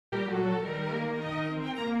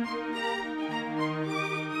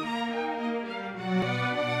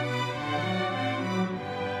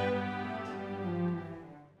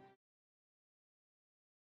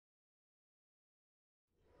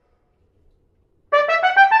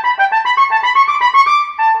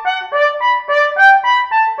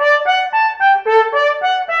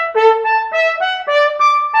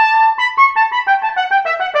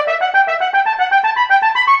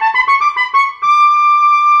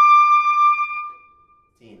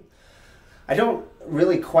I don't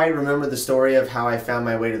really quite remember the story of how I found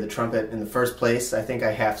my way to the trumpet in the first place. I think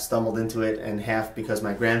I half stumbled into it and half because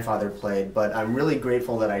my grandfather played, but I'm really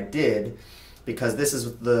grateful that I did, because this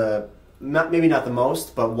is maybe not the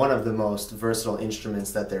most, but one of the most versatile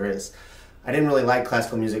instruments that there is. I didn't really like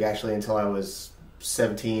classical music actually until I was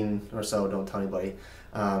 17 or so, don't tell anybody.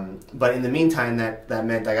 But in the meantime, that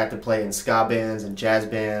meant I got to play in ska bands and jazz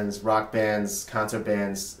bands, rock bands, concert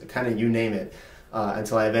bands, kind of you name it,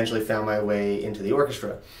 until I eventually found my way into the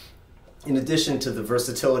orchestra. In addition to the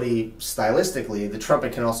versatility stylistically, the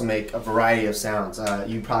trumpet can also make a variety of sounds.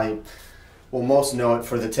 You probably will most know it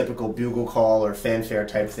for the typical bugle call or fanfare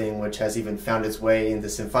type thing, which has even found its way into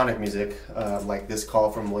symphonic music, like this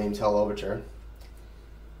call from William Tell Overture.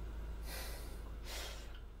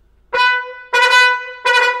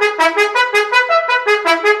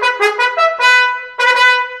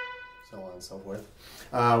 So forth.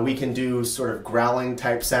 We can do sort of growling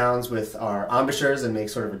type sounds with our embouchures and make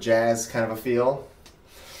sort of a jazz kind of a feel.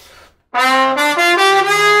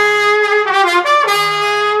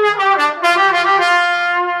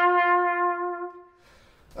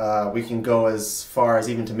 We can go as far as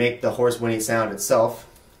even to make the hoarse whinny sound itself.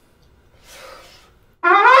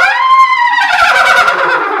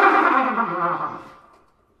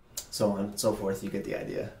 So on and so forth, you get the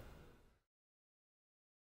idea.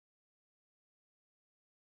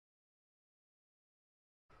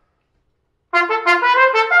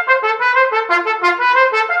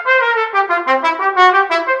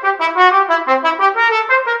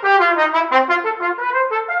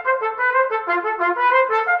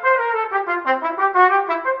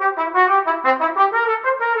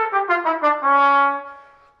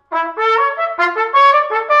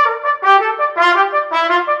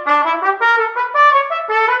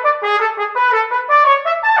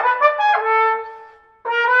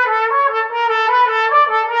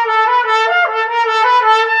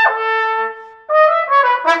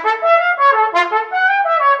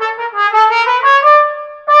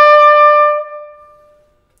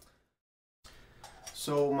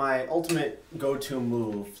 So my ultimate go-to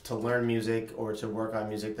move to learn music or to work on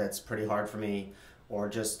music that's pretty hard for me, or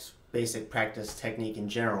just basic practice technique in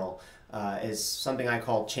general, is something I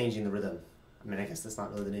call changing the rhythm. I mean, I guess that's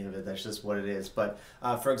not really the name of it, that's just what it is. But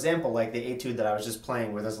for example, like the etude that I was just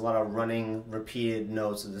playing, where there's a lot of running, repeated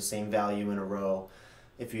notes of the same value in a row.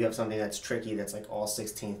 If you have something that's tricky, that's like all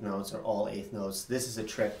 16th notes or all 8th notes, this is a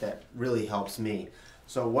trick that really helps me.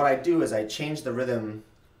 So what I do is I change the rhythm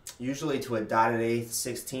usually to a dotted eighth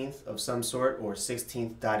 16th of some sort, or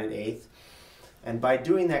 16th dotted eighth. And by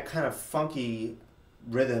doing that kind of funky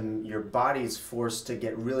rhythm, your body's forced to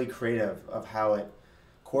get really creative of how it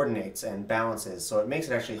coordinates and balances. So it makes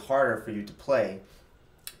it actually harder for you to play.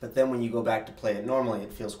 But then when you go back to play it normally,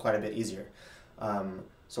 it feels quite a bit easier.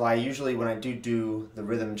 So I usually, when I do the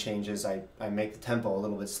rhythm changes, I make the tempo a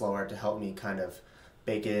little bit slower to help me kind of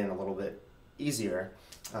bake it in a little bit easier.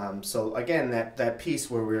 So again, that piece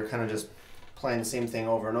where we were kind of just playing the same thing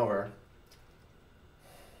over and over.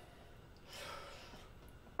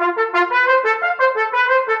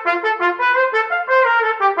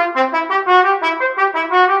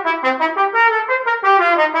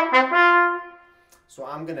 So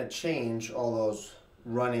I'm going to change all those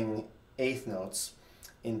running eighth notes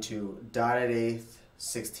into dotted eighth,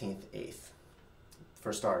 16th eighth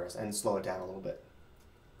for starters, and slow it down a little bit.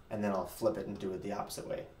 And then I'll flip it and do it the opposite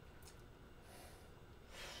way.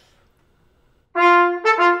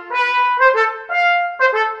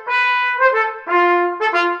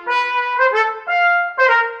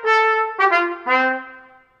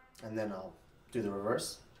 And then I'll do the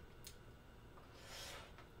reverse.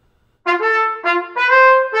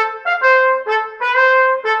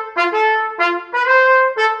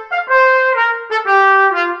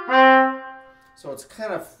 So it's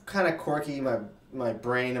kind of quirky. My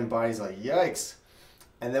brain and body's like, yikes.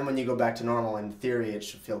 And then when you go back to normal, in theory, it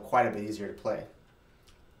should feel quite a bit easier to play.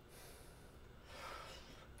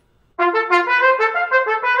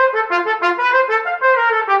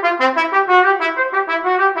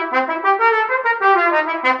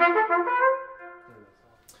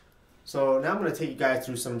 So now I'm going to take you guys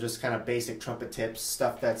through some just kind of basic trumpet tips,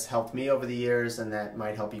 stuff that's helped me over the years and that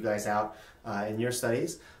might help you guys out in your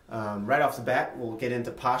studies. Right off the bat, we'll get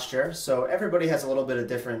into posture. So everybody has a little bit of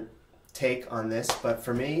different take on this, but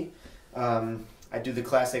for me, I do the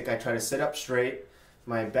classic, I try to sit up straight,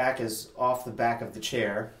 my back is off the back of the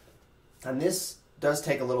chair, and this does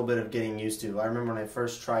take a little bit of getting used to. I remember when I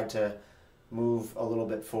first tried to move a little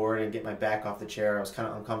bit forward and get my back off the chair, I was kind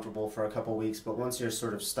of uncomfortable for a couple weeks, but once your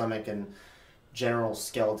sort of stomach and general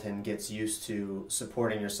skeleton gets used to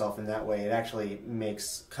supporting yourself in that way, it actually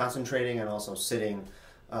makes concentrating and also sitting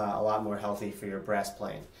a lot more healthy for your brass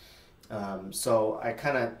playing. So I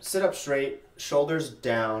kind of sit up straight, shoulders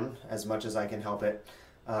down as much as I can help it,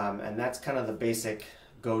 and that's kind of the basic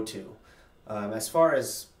go-to. As far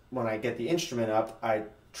as when I get the instrument up, I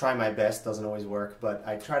try my best, doesn't always work, but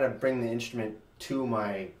I try to bring the instrument to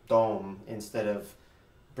my dome instead of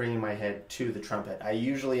bringing my head to the trumpet. I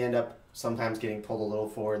usually end up sometimes getting pulled a little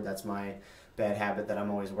forward. That's my bad habit that I'm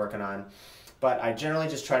always working on. But I generally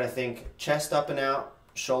just try to think chest up and out,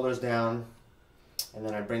 shoulders down, and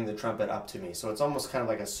then I bring the trumpet up to me. So it's almost kind of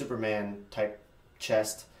like a Superman type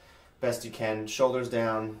chest, best you can, shoulders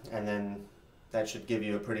down, and then that should give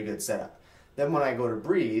you a pretty good setup. Then when I go to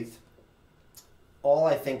breathe, all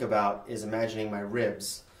I think about is imagining my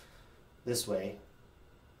ribs this way,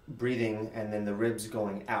 breathing, and then the ribs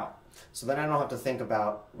going out. So then I don't have to think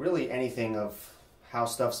about really anything of how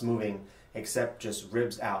stuff's moving except just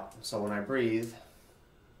ribs out. So when I breathe,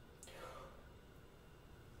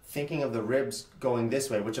 thinking of the ribs going this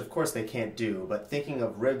way, which of course they can't do, but thinking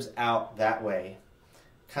of ribs out that way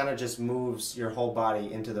kind of just moves your whole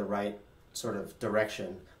body into the right sort of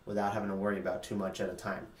direction without having to worry about too much at a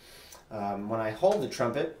time. When I hold the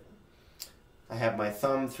trumpet, I have my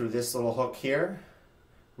thumb through this little hook here,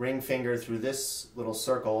 ring finger through this little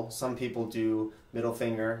circle. Some people do middle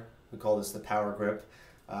finger. We call this the power grip.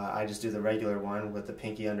 I just do the regular one with the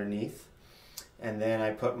pinky underneath. And then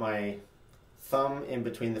I put my thumb in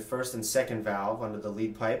between the first and second valve under the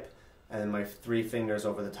lead pipe, and then my 3 fingers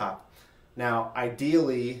over the top. Now,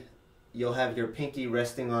 ideally, you'll have your pinky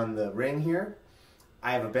resting on the ring here.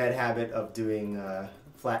 I have a bad habit of doing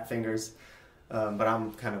flat fingers. But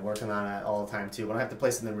I'm kind of working on it all the time too. When I have to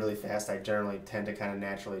play something really fast, I generally tend to kind of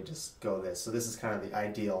naturally just go this. So this is kind of the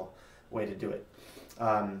ideal way to do it.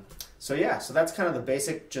 So yeah, so that's kind of the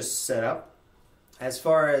basic just setup. As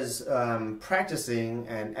far as practicing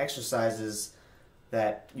and exercises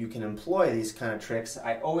that you can employ these kind of tricks,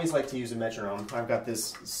 I always like to use a metronome. I've got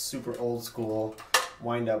this super old school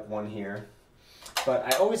wind-up one here. But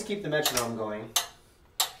I always keep the metronome going,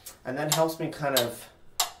 and that helps me kind of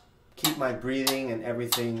keep my breathing and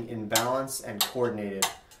everything in balance and coordinated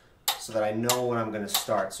so that I know when I'm going to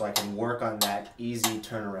start, so I can work on that easy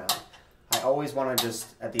turnaround. I always want to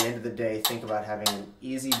just, at the end of the day, think about having an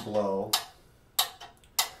easy blow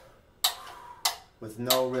with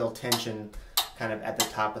no real tension kind of at the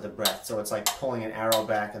top of the breath. So it's like pulling an arrow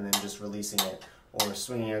back and then just releasing it, or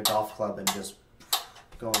swinging a golf club and just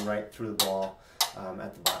going right through the ball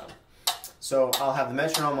at the bottom. So I'll have the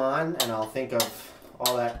metronome on, and I'll think of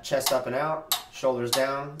all that chest up and out, shoulders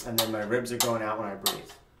down, and then my ribs are going out when I breathe.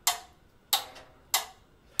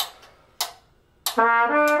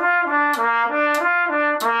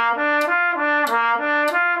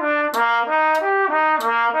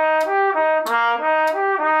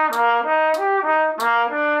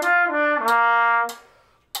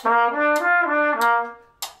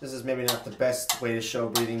 This is maybe not the best way to show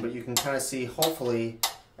breathing, but you can kind of see, hopefully,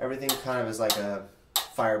 everything kind of is like a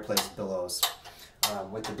fireplace billows.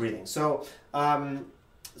 With the breathing. So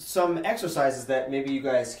some exercises that maybe you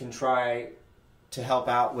guys can try to help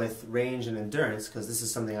out with range and endurance, because this is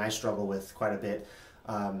something I struggle with quite a bit,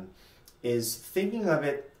 is thinking of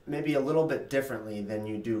it maybe a little bit differently than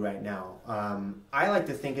you do right now. I like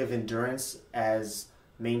to think of endurance as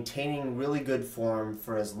maintaining really good form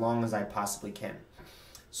for as long as I possibly can.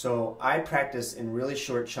 So I practice in really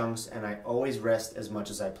short chunks, and I always rest as much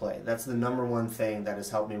as I play. That's the #1 thing that has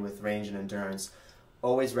helped me with range and endurance.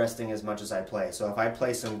 Always resting as much as I play. So if I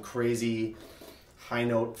play some crazy high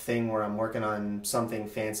note thing where I'm working on something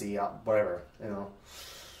fancy, whatever, you know,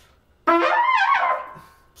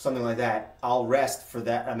 something like that, I'll rest for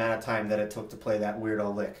that amount of time that it took to play that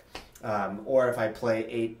weirdo lick. Or if I play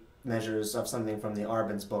 8 measures of something from the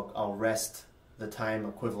Arbin's book, I'll rest the time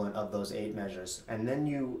equivalent of those 8 measures. And then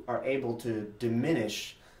you are able to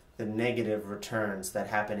diminish the negative returns that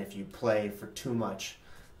happen if you play for too much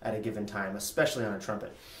at a given time, especially on a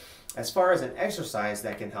trumpet. As far as an exercise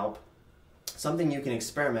that can help, something you can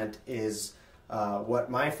experiment is what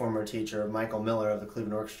my former teacher, Michael Miller of the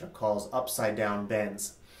Cleveland Orchestra, calls upside down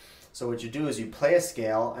bends. So what you do is you play a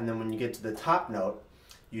scale, and then when you get to the top note,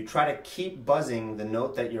 you try to keep buzzing the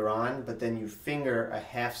note that you're on, but then you finger a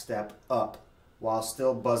half step up while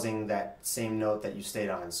still buzzing that same note that you stayed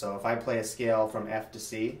on. So if I play a scale from F to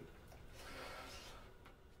C,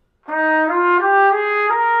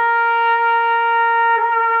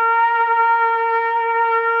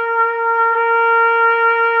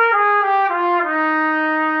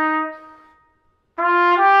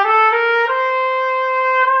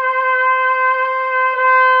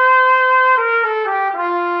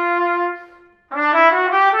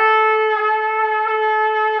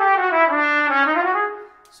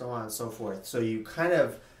 so forth. So you kind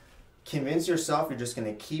of convince yourself you're just going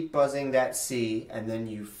to keep buzzing that C, and then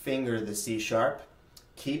you finger the C sharp,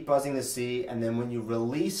 keep buzzing the C, and then when you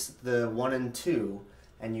release the 1 and 2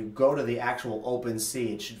 and you go to the actual open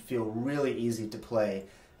C, it should feel really easy to play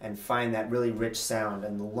and find that really rich sound.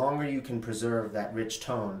 And the longer you can preserve that rich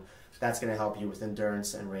tone, that's going to help you with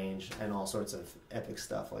endurance and range and all sorts of epic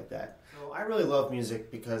stuff like that. So I really love music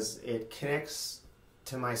because it connects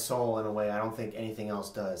to my soul in a way I don't think anything else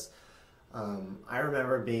does. I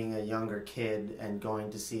remember being a younger kid and going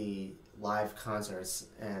to see live concerts,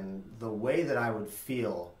 and the way that I would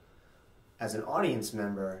feel as an audience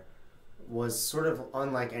member was sort of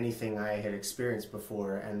unlike anything I had experienced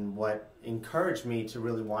before. And what encouraged me to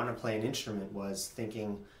really want to play an instrument was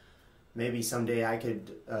thinking maybe someday I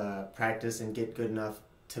could practice and get good enough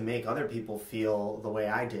to make other people feel the way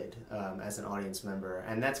I did as an audience member.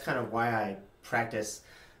 And that's kind of why I practice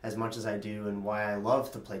as much as I do and why I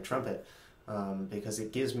love to play trumpet, because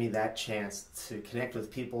it gives me that chance to connect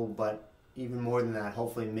with people, but even more than that,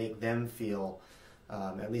 hopefully make them feel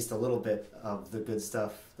at least a little bit of the good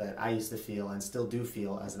stuff that I used to feel and still do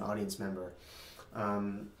feel as an audience member.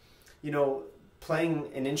 You know, playing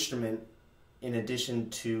an instrument, in addition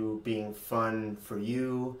to being fun for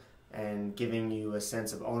you and giving you a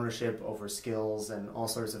sense of ownership over skills and all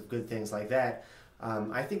sorts of good things like that,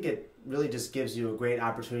 I think it really just gives you a great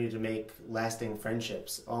opportunity to make lasting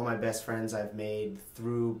friendships. All my best friends I've made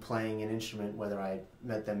through playing an instrument, whether I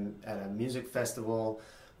met them at a music festival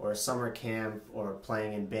or a summer camp or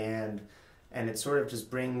playing in band, and it sort of just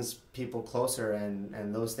brings people closer,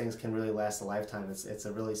 and those things can really last a lifetime. It's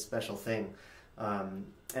a really special thing.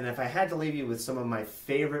 And if I had to leave you with some of my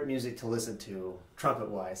favorite music to listen to,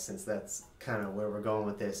 trumpet-wise, since that's kind of where we're going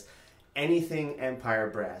with this, anything Empire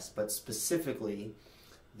Brass, but specifically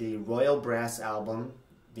the Royal Brass album,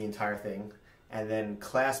 the entire thing, and then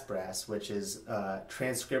Class Brass, which is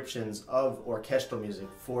transcriptions of orchestral music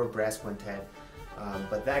for brass quintet.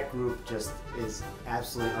 But that group just is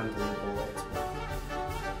absolutely unbelievable. It's